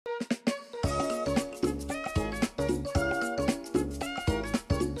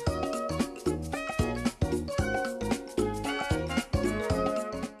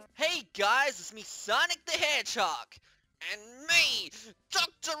me Sonic the Hedgehog. And me,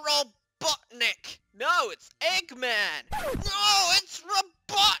 Dr. Robotnik. No, it's Eggman. No, it's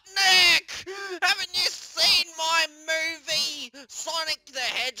Robotnik! Haven't you seen my movie, Sonic the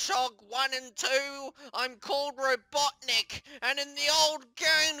Hedgehog 1 and 2? I'm called Robotnik, and in the old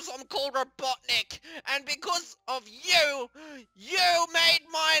games I'm called Robotnik, and because of you, you made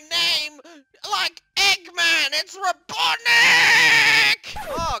my name like Eggman! It's Robotnik!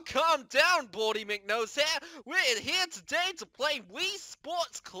 Oh, calm down, Baldy McNosehair. We're here today to play Wii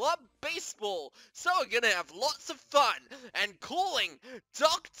Sports Club Baseball, so we're gonna have lots of fun, and calling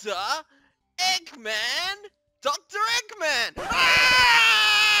Dr. Eggman, Dr. Eggman!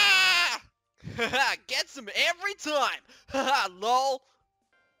 Ah! Gets him every time! Haha, lol.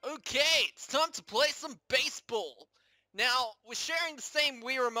 Okay, it's time to play some baseball. Now, we're sharing the same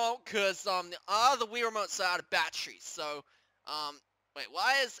Wii remote because, the other Wii remotes are out of batteries, so, wait,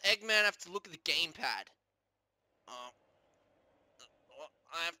 why does Eggman have to look at the gamepad?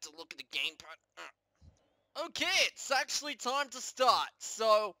 I have to look at the gamepad. Okay, it's actually time to start,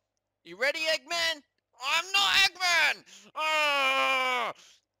 so, you ready, Eggman? I'm not Eggman!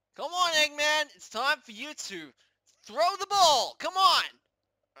 Come on, Eggman, it's time for you to throw the ball, come on!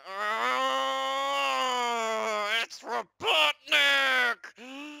 It's Robotnik!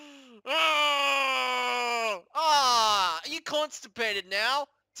 Are you constipated now?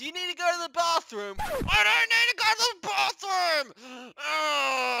 Do you need to go to the bathroom? I don't need to go to the bathroom!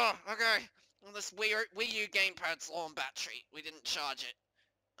 Okay. Well, this Wii U gamepad's low on battery. We didn't charge it.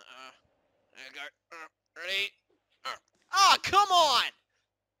 There you go. Ready? Come on!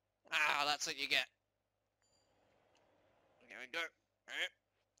 That's what you get. Here we go. Alright.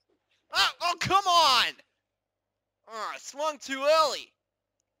 Oh, come on! I swung too early.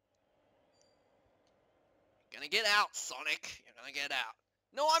 You're gonna get out, Sonic. You're gonna get out.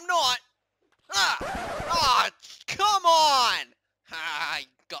 No, I'm not! Come on! I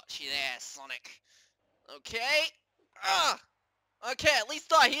got you there, Sonic. Okay. Okay, at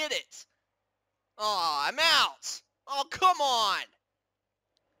least I hit it. I'm out. Oh, come on!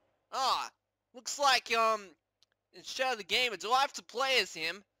 Looks like, instead of the game, do I have to play as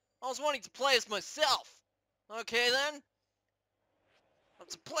him? I was wanting to play as myself. Okay, then. I have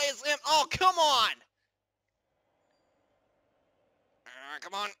to play as him. Oh, come on!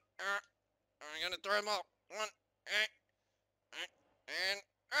 Come on. I'm gonna throw him out. Come on. And,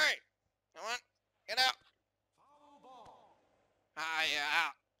 hey! Come on. Get out. Yeah,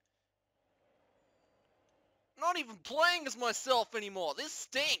 out. Not even playing as myself anymore. This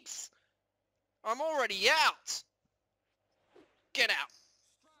stinks. I'm already out. Get out.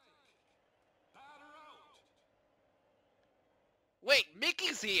 Wait,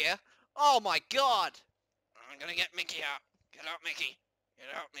 Mickey's here? Oh my god. I'm gonna get Mickey out. Get out, Mickey. Get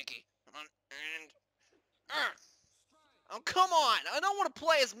out, Mickey. Come on. And... Oh, come on. I don't want to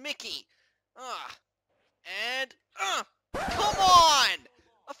play as Mickey. And... Come on!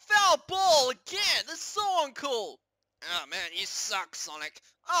 A foul ball again! This is so uncool! Oh man, you suck, Sonic.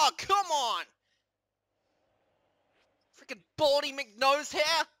 Oh, come on! Freaking Baldy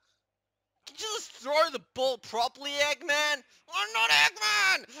McNosehair! Can you just throw the ball properly, Eggman? I'm not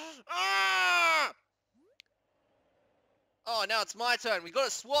Eggman! Oh, now it's my turn. We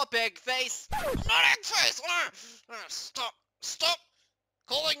gotta swap, Eggface. I'm not Eggface! Stop! Stop!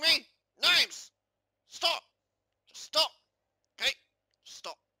 Calling me names! Stop! Just stop! Okay?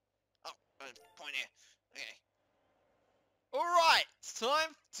 Stop. Oh, point here. Okay. Alright, it's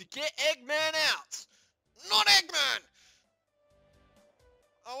time to get Eggman out. Not Eggman!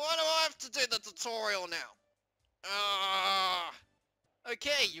 Oh, why do I have to do the tutorial now?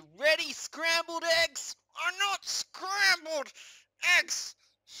 Okay, you ready, scrambled eggs? I'm not scrambled eggs!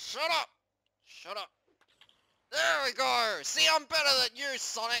 Shut up! Shut up. There we go! See, I'm better than you,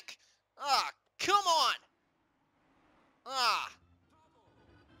 Sonic! Come on!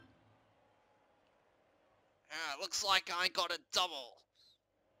 Looks like I got a double.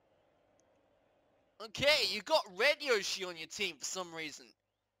 Okay, you got Red Yoshi on your team for some reason.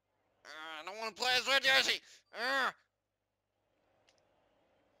 I don't want to play as Red Yoshi!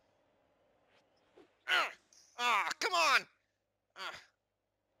 Come on!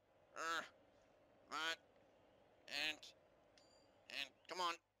 Right. And come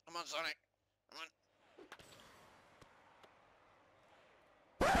on. Come on, Sonic. Come on.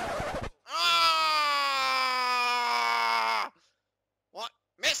 What?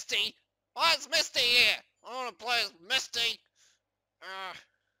 Misty? Why is Misty here? I want to play as Misty.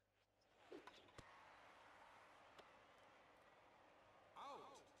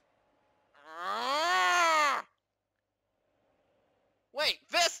 Wait,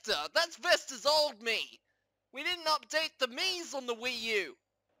 Vester, That's Vesta's old me. We didn't update the Mii's on the Wii U.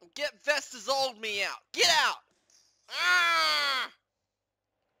 Get Vesta's old me out. Get out! Ah!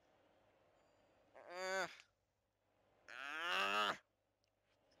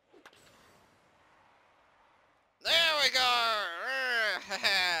 There we go!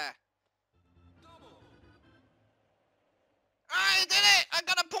 I did it! I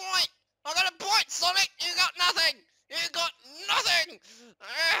got a point! I got a point, Sonic! You got nothing! You got nothing!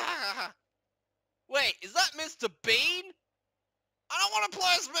 Wait, is that Mr. Bean? I don't want to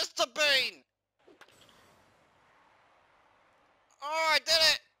play as Mr. Bean! Oh, I did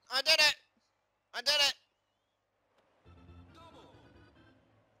it! I did it! I did it!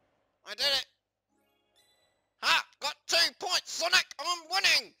 I did it! Ha! Got 2 points, Sonic! I'm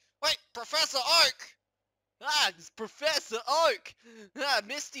winning! Wait, Professor Oak! Ah, it's Professor Oak! Ah,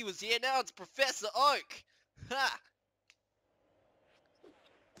 Misty was here, now it's Professor Oak! Ha!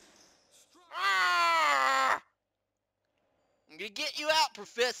 Ah! I'm gonna get you out,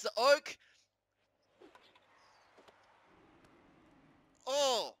 Professor Oak!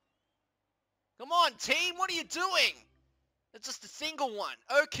 Oh! Come on, team, what are you doing? It's just a single one,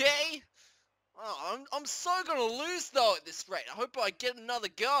 okay? Oh, I'm so gonna lose though at this rate. I hope I get another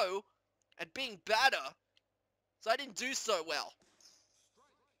go at being better. So I didn't do so well.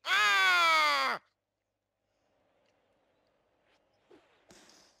 Ah!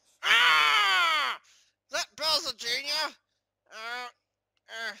 Ah! Is that Bowser Jr.?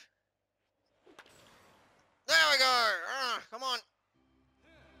 There we go! Come on.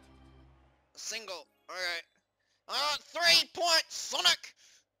 A single. Alright. I got 3 points, Sonic!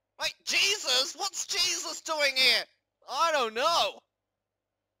 Wait, Jesus? What's Jesus doing here? I don't know.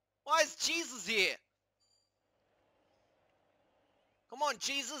 Why is Jesus here? Come on,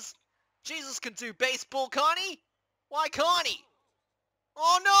 Jesus. Jesus can do baseball, can't he? Why can't he?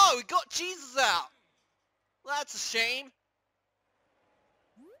 Oh no, we got Jesus out. That's a shame.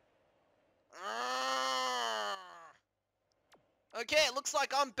 Okay, it looks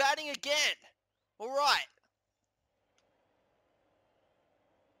like I'm batting again. Alright.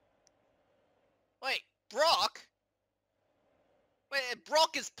 Wait, Brock? Wait,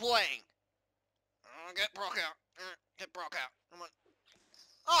 Brock is playing. Oh, get Brock out. Get Brock out. Come on.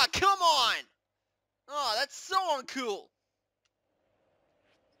 Oh, come on! Oh, that's so uncool.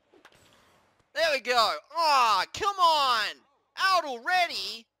 There we go. Oh, come on! Out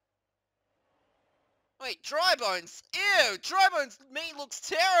already? Wait, Drybones. Ew, Drybones' meat looks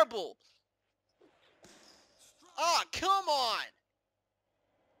terrible. Oh, come on!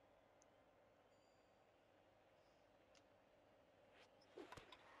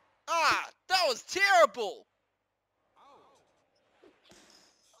 Ah, that was terrible!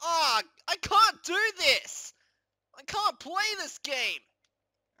 Ah, I can't do this! I can't play this game!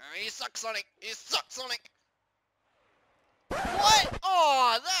 You suck, Sonic! You suck, Sonic! What?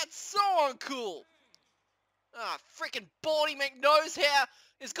 Oh, that's so uncool! Ah, freaking Baldy McNosehair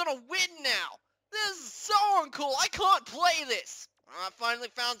is gonna win now! This is so uncool! I can't play this! I finally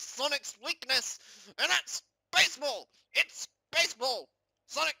found Sonic's weakness, and that's baseball! It's baseball!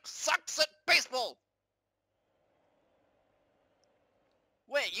 Sonic sucks at baseball!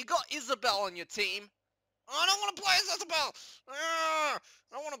 Wait, you got Isabelle on your team? I don't want to play as Isabelle! I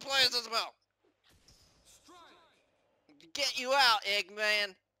don't want to play as Isabelle! Get you out,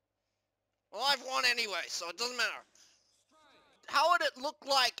 Eggman! Well, I've won anyway, so it doesn't matter. How would it look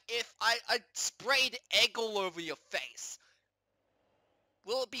like if I sprayed egg all over your face?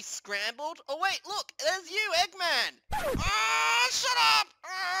 Will it be scrambled? Oh wait, look! There's you, Eggman! Ah! Shut up!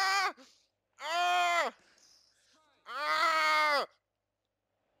 Ah! Ah! Ah!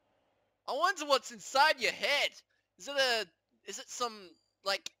 I wonder what's inside your head. Is it some,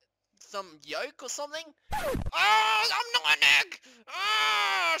 like, some yolk or something? Ah! I'm not an egg!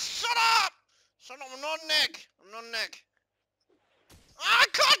 Ah! Shut up! Shut up, I'm not an egg! I'm not an egg. I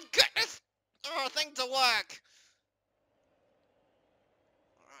can't get this thing to work!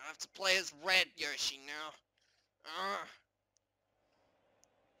 I have to play as Red Yoshi now.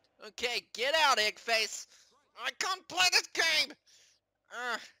 Okay, get out, Eggface! I can't play this game!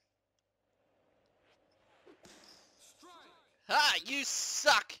 Ha! You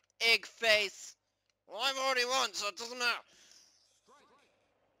suck, Eggface! Well, I've already won, so it doesn't matter.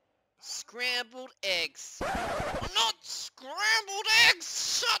 Scrambled eggs. Not scrambled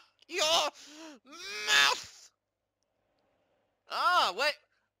eggs! Shut your mouth! Ah, wait.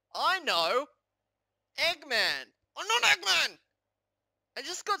 I know. Eggman. I'm not Eggman! I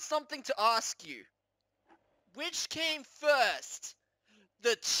just got something to ask you. Which came first?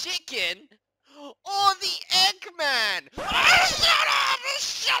 The chicken or the Eggman? Ah, shut up!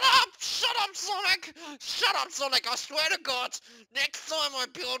 Shut up! shut up, Sonic! Shut up, Sonic, I swear to God! Next time I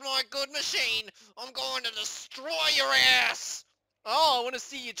build my good machine, I'm going to destroy your ass! Oh, I want to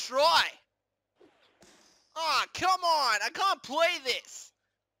see you try! Ah, come on! I can't play this!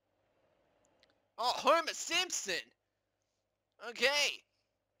 Oh, Homer Simpson! Okay.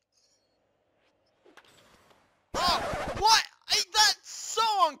 Oh, what? That's so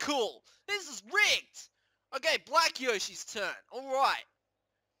uncool! This is rigged! Okay, Black Yoshi's turn. Alright.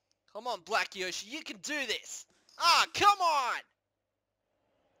 Come on, Black Yoshi, you can do this! Ah, come on!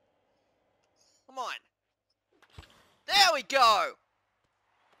 Come on. There we go!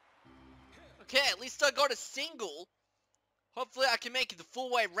 Okay, at least I got a single. Hopefully I can make it the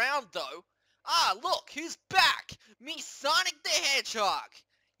full way round, though. Ah, look, who's back? Me, Sonic the Hedgehog!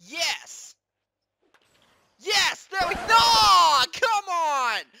 Yes! Yes, there we go! Oh, come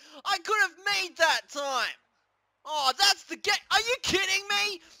on! I could have made that time! Oh, that's the game. Are you kidding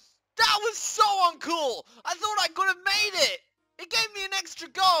me? That was so uncool! I thought I could have made it! It gave me an extra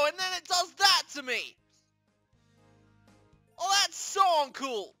go, and then it does that to me! Oh, that's so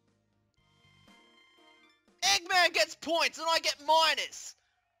uncool! Eggman gets points, and I get minus!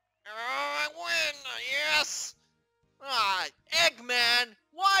 I win! Yes! Ah, Eggman!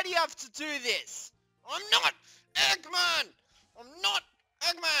 Why do you have to do this? I'm not Eggman! I'm not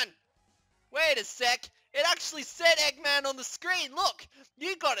Eggman! Wait a sec. It actually said Eggman on the screen. Look,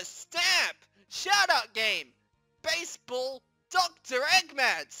 you got a stamp. Shout out game. Baseball, Dr.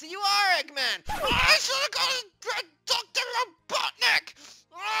 Eggman. So you are Eggman. Oh, I should have got a Dr. Robotnik.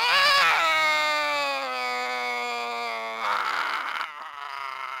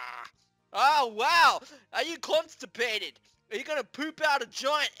 Oh, wow. Are you constipated? Are you gonna poop out a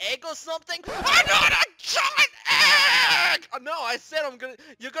giant egg or something? I'm not a giant egg! Oh, no, I said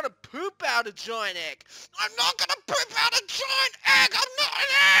you're gonna poop out a giant egg. I'm not gonna poop out a giant egg! I'm not an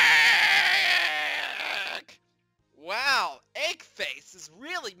egg! Wow, Eggface is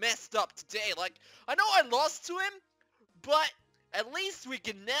really messed up today. Like, I know I lost to him, but at least we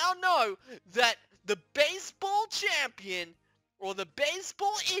can now know that the baseball champion, or the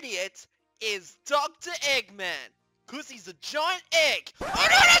baseball idiot, is Dr. Eggman. Cause he's a giant egg. I'm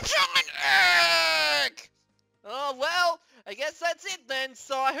not a giant egg! Oh, well, I guess that's it then.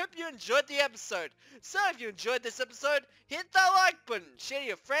 So I hope you enjoyed the episode. So if you enjoyed this episode, hit that like button, share to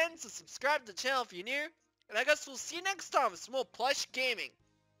your friends, and subscribe to the channel if you're new. And I guess we'll see you next time with some more Plush Gaming.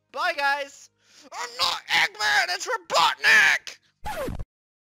 Bye, guys. I'm not Eggman, it's Robotnik!